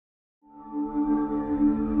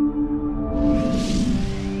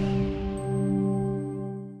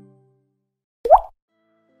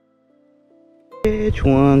Which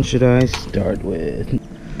one should I start with?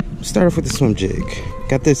 Start off with the swim jig.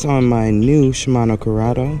 Got this on my new Shimano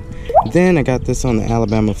Corrado. Then I got this on the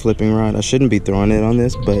Alabama flipping rod. I shouldn't be throwing it on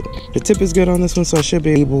this, but the tip is good on this one, so I should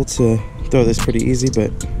be able to throw this pretty easy,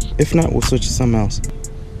 but if not, we'll switch to something else.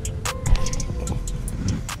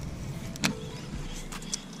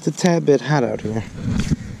 It's a tad bit hot out here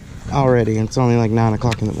already. It's only like 9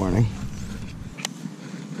 o'clock in the morning.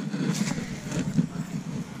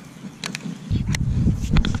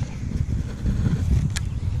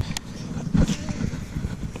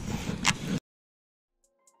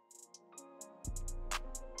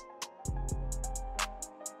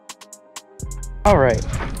 All right,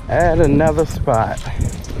 at another spot.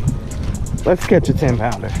 Let's catch a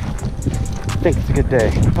 10-pounder. I think it's a good day.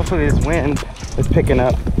 Hopefully this wind is picking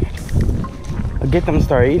up. I'll get them to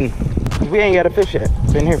start eating. We ain't got a fish yet.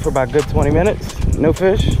 Been here for about a good 20 minutes. No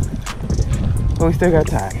fish, but we still got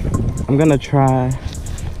time. I'm gonna try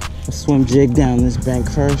a swim jig down this bank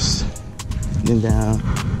first, then down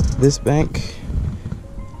this bank.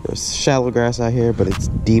 There's shallow grass out here, but it's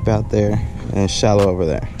deep out there and it's shallow over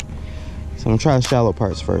there. So I'm gonna try the shallow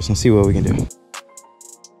parts first and see what we can do.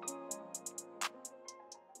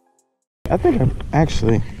 I think I'm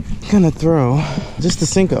actually gonna throw just a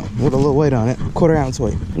Cinco with a little weight on it, 1/4 ounce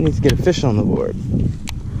weight. I need to get a fish on the board.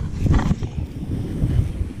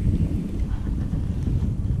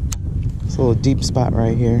 It's a little deep spot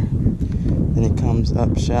right here. Then it comes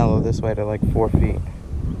up shallow this way to like 4 feet.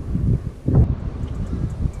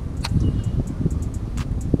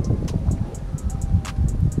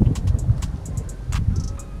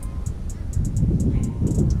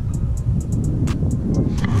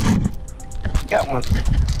 Got one.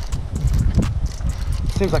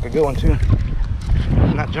 Seems like a good one too.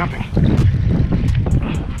 Not jumping.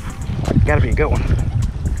 Gotta be a good one.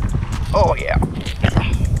 Oh yeah.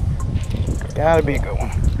 Gotta be a good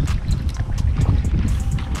one.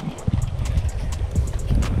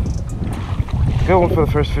 Good one for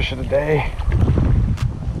the first fish of the day.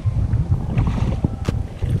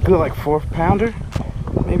 Good like 4-pounder,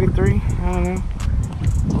 maybe 3. I don't know.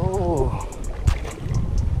 Oh.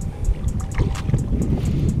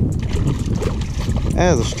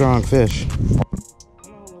 That is a strong fish.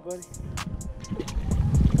 Come on, little buddy.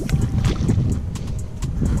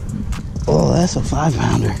 Oh, that's a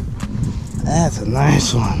 5-pounder. That's a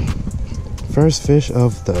nice one. First fish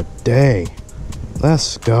of the day.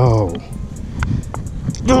 Let's go.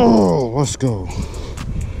 Oh, let's go.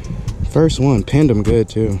 First one, pinned him good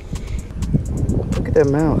too. Look at that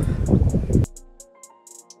mouth.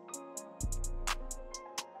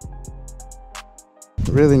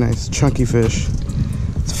 Really nice, chunky fish.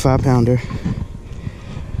 It's a 5-pounder.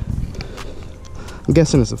 I'm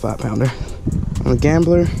guessing it's a 5-pounder. I'm a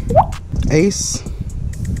gambler. Ace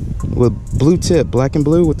with blue tip, black and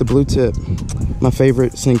blue with the blue tip. My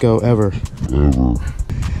favorite Cinco ever.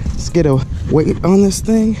 Let's get a weight on this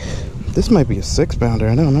thing. This might be a 6-pounder,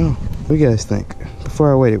 I don't know. What do you guys think?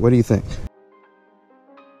 Before I weight it, what do you think?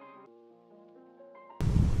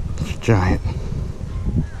 It's giant.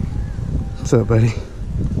 What's up, buddy?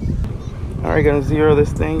 All right, gonna zero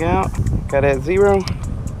this thing out. Got at 0.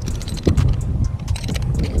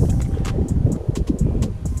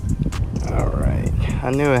 All right, I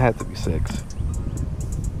knew it had to be 6.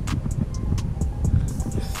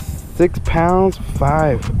 6 pounds,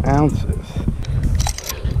 5 ounces.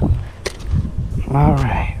 All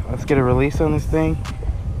right, let's get a release on this thing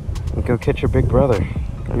and go catch your big brother,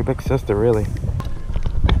 or your big sister, really.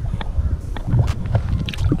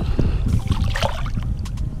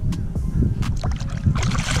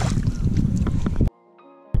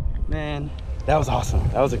 Man, that was awesome.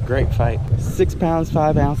 That was a great fight. 6 pounds,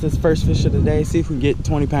 5 ounces, first fish of the day. See if we can get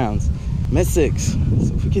 20 pounds. I'm at 6, so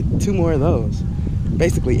if we get 2 more of those,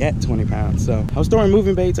 basically at 20 pounds. So I was throwing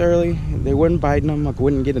moving baits early. They weren't biting them. I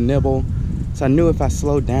wouldn't get a nibble. So I knew if I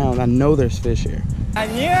slowed down, I know there's fish here. I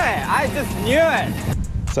knew it. I just knew it.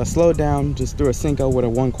 So I slowed down, just threw a Cinco with a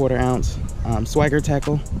 1/4 ounce swagger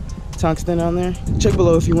tackle tungsten on there. Check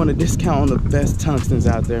below if you want a discount on the best tungstens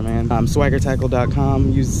out there, man.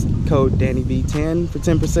 Swaggertackle.com. Use code DannyB10 for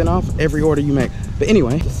 10% off every order you make. But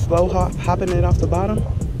anyway, slow hopping it off the bottom,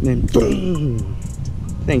 and then boom.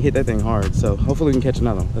 Thing hit that thing hard. So hopefully we can catch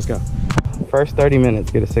another one. Let's go. First 30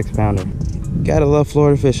 minutes, get a 6-pounder. Gotta love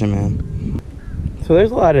Florida fishing, man. So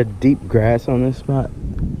there's a lot of deep grass on this spot.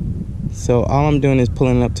 So all I'm doing is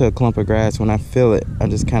pulling it up to a clump of grass. When I feel it, I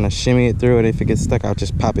just kind of shimmy it through, and if it gets stuck, I'll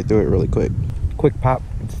just pop it through it really quick. Quick pop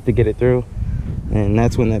just to get it through. And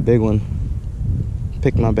that's when that big one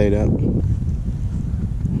picked my bait up.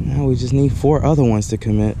 Now we just need 4 other ones to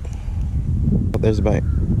commit. Oh, there's a bite.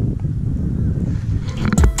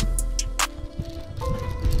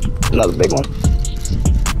 Another big one.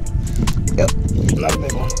 Yep, another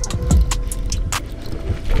big one.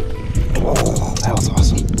 Oh, that was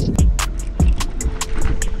awesome.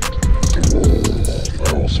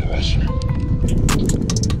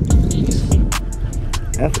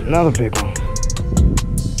 That's another big one.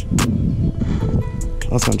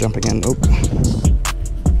 That's gonna jump again. Nope.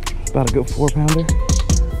 About a good 4-pounder.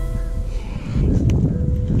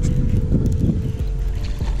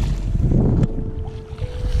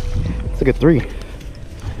 It's a good 3.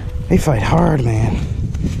 They fight hard, man.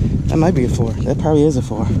 That might be a 4. That probably is a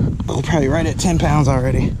 4. Oh, probably right at 10 pounds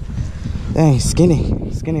already. Dang,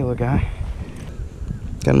 skinny. Skinny little guy.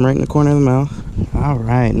 Got him right in the corner of the mouth. All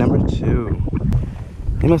right, number 2.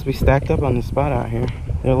 They must be stacked up on this spot out here.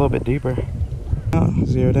 They're a little bit deeper. Oh,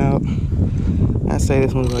 zeroed out. I'd say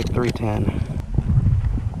this one's like 310.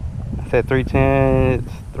 I said 310,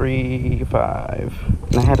 it's 3.5.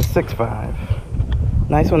 And I had a 6.5.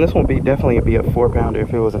 Nice one. This one would definitely be a 4-pounder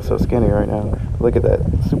if it wasn't so skinny right now. Look at that,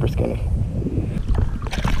 super skinny.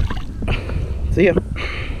 So yeah,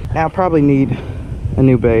 now I probably need a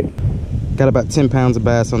new bait. Got about 10 pounds of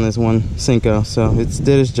bass on this one Cinco, so it's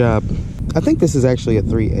did its job. I think this is actually a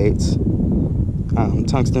 3/8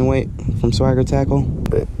 tungsten weight from Swagger Tackle.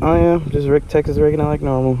 But oh yeah, just Texas rigging it like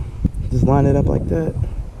normal. Just line it up like that.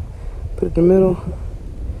 Put it in the middle.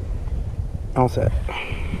 All set.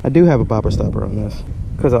 I do have a bobber stopper on this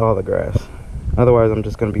because of all the grass. Otherwise, I'm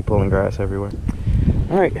just going to be pulling grass everywhere.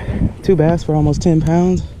 All right, 2 bass for almost 10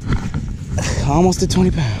 pounds. Almost at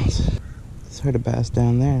 20 pounds. Just heard a bass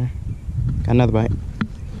down there. Got another bite.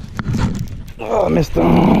 Oh, I missed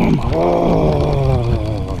them.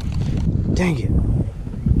 Oh, dang it.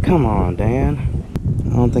 Come on, Dan. I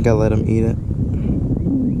don't think I let him eat it.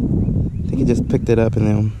 I think he just picked it up and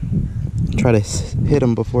then tried to hit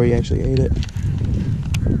him before he actually ate it.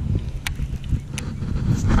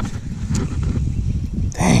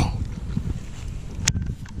 Dang.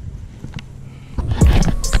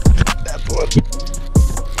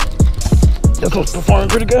 This one's performing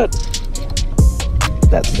pretty good.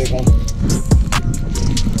 That's a big one.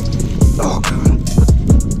 Oh, God.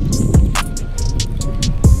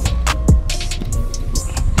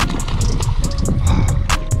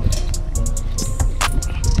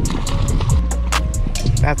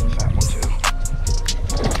 That's a fat one, too.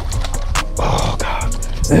 Oh, God.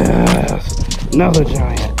 Yes. Another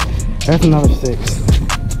giant. That's another 6.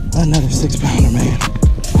 Another 6-pounder, man.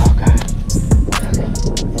 Oh, God.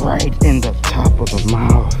 Right in the top of the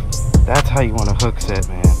mouth. That's how you want to hook set,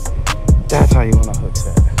 man. That's how you want to hook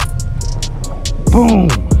set. Boom!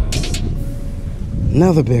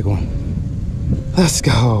 Another big one. Let's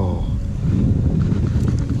go.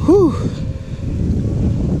 Whew.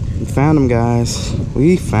 We found them, guys.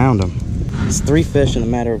 We found them. It's 3 fish in a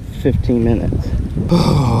matter of 15 minutes.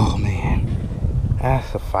 Oh, man.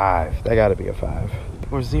 That's a 5. That got to be a 5.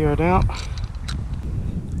 We're zeroed out.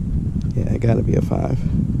 Yeah, it got to be a 5.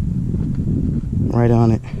 Right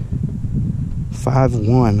on it.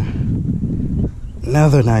 5-1.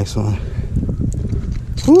 Another nice one.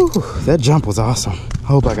 Whew, that jump was awesome.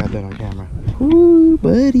 Hope I got that on camera. Woo,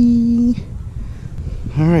 buddy.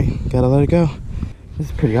 All right, gotta let it go. This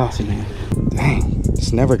is pretty awesome, man. Dang,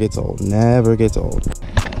 this never gets old. Never gets old.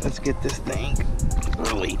 Let's get this thing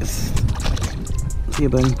released. See you,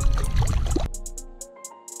 buddy.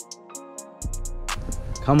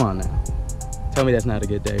 Come on now. Tell me that's not a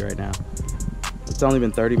good day right now. It's only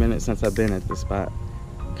been 30 minutes since I've been at this spot.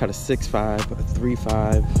 Caught a 6.5, a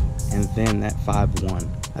 3.5, and then that 5.1.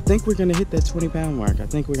 I think we're gonna hit that 20-pound mark. I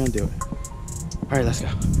think we're gonna do it. All right, let's go.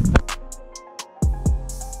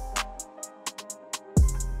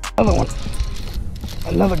 Another one.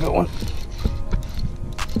 Another good one.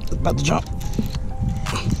 It's about to jump.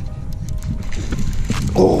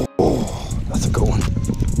 Oh, that's a good one.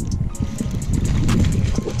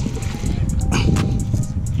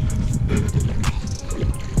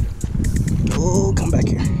 Oh, come back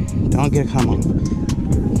here. Don't get a come on.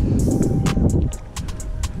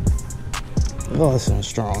 Oh, this one's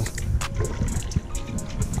strong.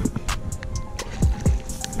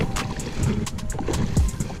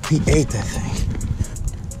 He ate that thing.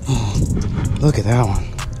 Oh, look at that one.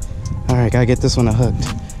 All right, gotta get this one hooked.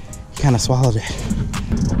 He kind of swallowed it.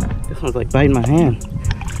 This one's like biting my hand.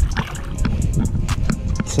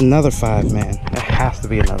 It's another 5, man. That has to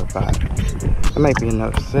be another 5. It might be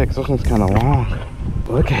another 6. This one's kind of long.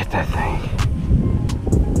 Look at that thing.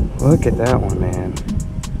 Look at that one, man.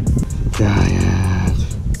 Giant.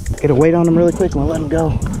 Get a weight on him really quick and we'll let him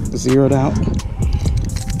go. Zeroed out.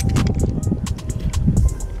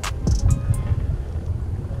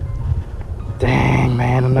 Dang,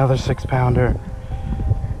 man, another 6-pounder.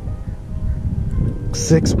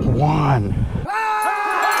 6'1".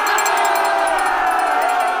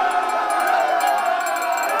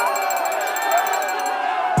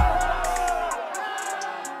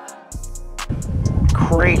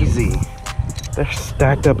 Crazy. They're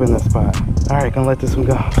stacked up in the spot. All right, gonna let this one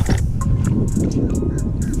go.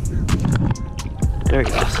 There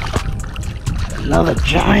he goes. Another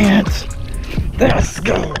giant. Let's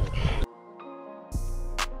go.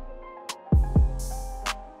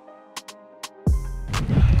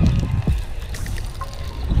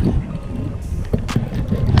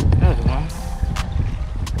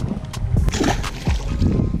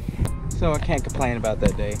 So I can't complain about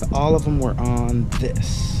that day. All of them were on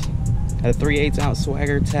this. Had a 3/8 ounce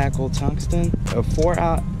swagger tackle tungsten, a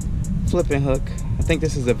 4-aught flipping hook. I think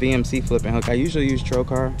this is a VMC flipping hook. I usually use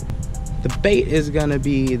Trocar. The bait is gonna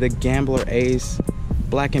be the Gambler Ace,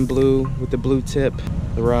 black and blue with the blue tip.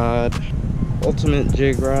 The rod, ultimate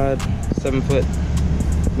jig rod, 7-foot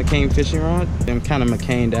McCain fishing rod. I'm kind of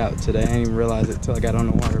McCained out today. I didn't even realize it till I got on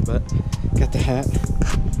the water, but got the hat,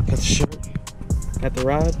 got the shirt, got the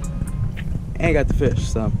rod, and got the fish.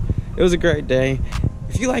 So it was a great day.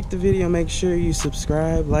 If you liked the video, make sure you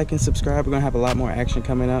subscribe, like and subscribe. We're gonna have a lot more action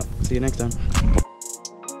coming up. See you next time.